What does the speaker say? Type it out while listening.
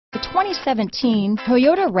2017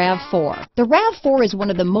 Toyota RAV4. The RAV4 is one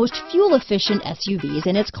of the most fuel-efficient SUVs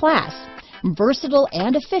in its class. Versatile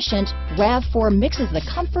and efficient, RAV4 mixes the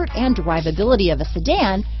comfort and drivability of a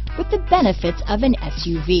sedan with the benefits of an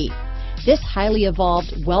SUV. This highly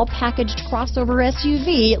evolved, well-packaged crossover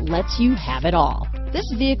SUV lets you have it all. This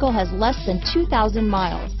vehicle has less than 2,000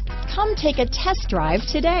 miles. Come take a test drive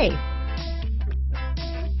today.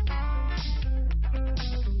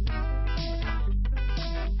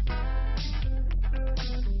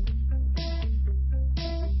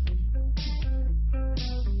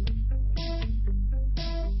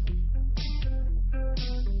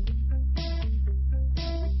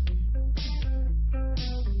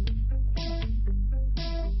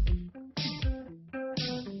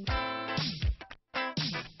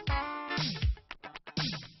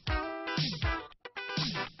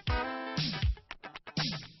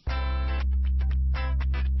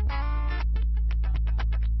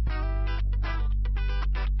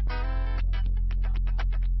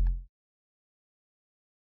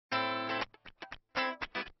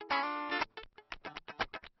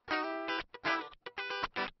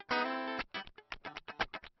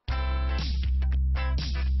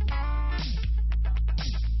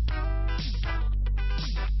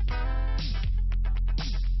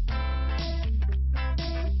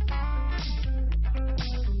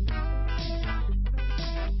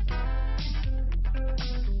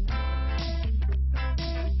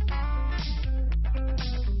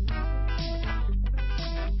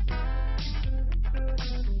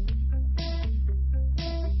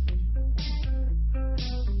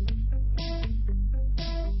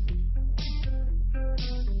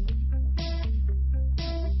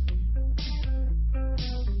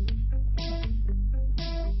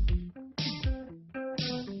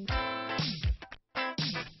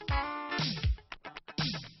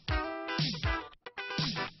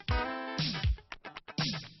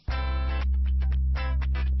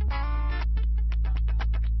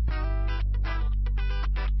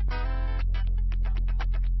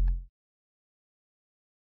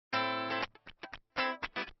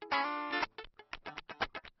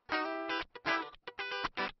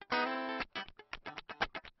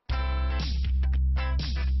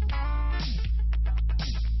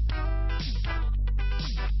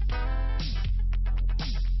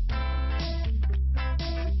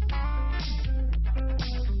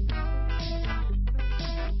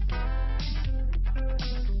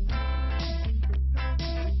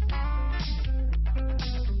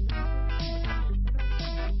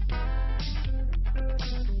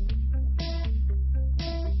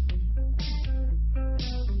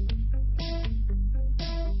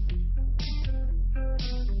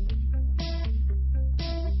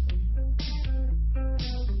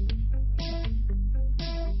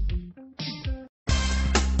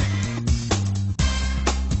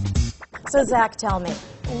 So Zach, tell me,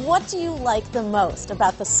 what do you like the most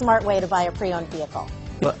about the smart way to buy a pre-owned vehicle?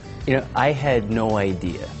 Well, I had no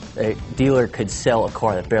idea a dealer could sell a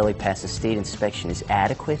car that barely passed a state inspection is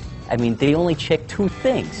adequate. I mean, they only check two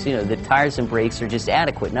things. The tires and brakes are just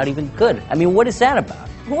adequate, not even good. I mean, what is that about?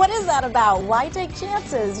 What is that about? Why take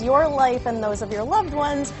chances? Your life and those of your loved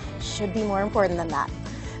ones should be more important than that.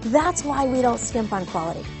 That's why we don't skimp on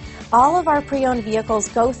quality. All of our pre-owned vehicles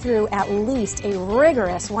go through at least a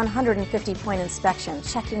rigorous 150-point inspection,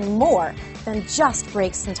 checking more than just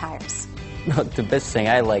brakes and tires. No, the best thing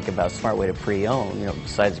I like about Smart Way to Pre-Own,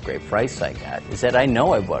 besides the great price I got, is that I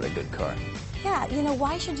know I bought a good car. Yeah,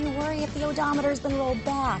 why should you worry if the odometer's been rolled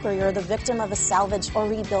back, or you're the victim of a salvaged or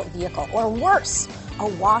rebuilt vehicle, or worse, a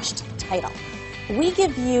washed title? We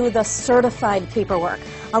give you the certified paperwork,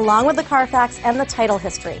 along with the CARFAX and the title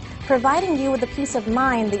history, providing you with the peace of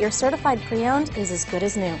mind that your certified pre-owned is as good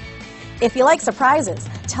as new. If you like surprises,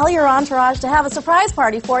 tell your entourage to have a surprise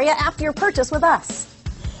party for you after your purchase with us.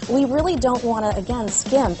 We really don't want to, again,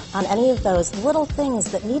 skimp on any of those little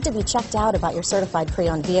things that need to be checked out about your certified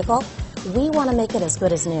pre-owned vehicle. We want to make it as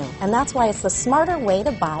good as new, and that's why it's the smarter way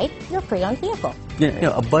to buy your pre-owned vehicle.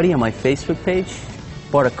 A buddy on my Facebook page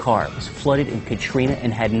bought a car. It was flooded in Katrina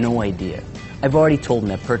and had no idea. I've already told him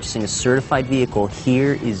that purchasing a certified vehicle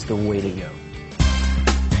here is the way to go.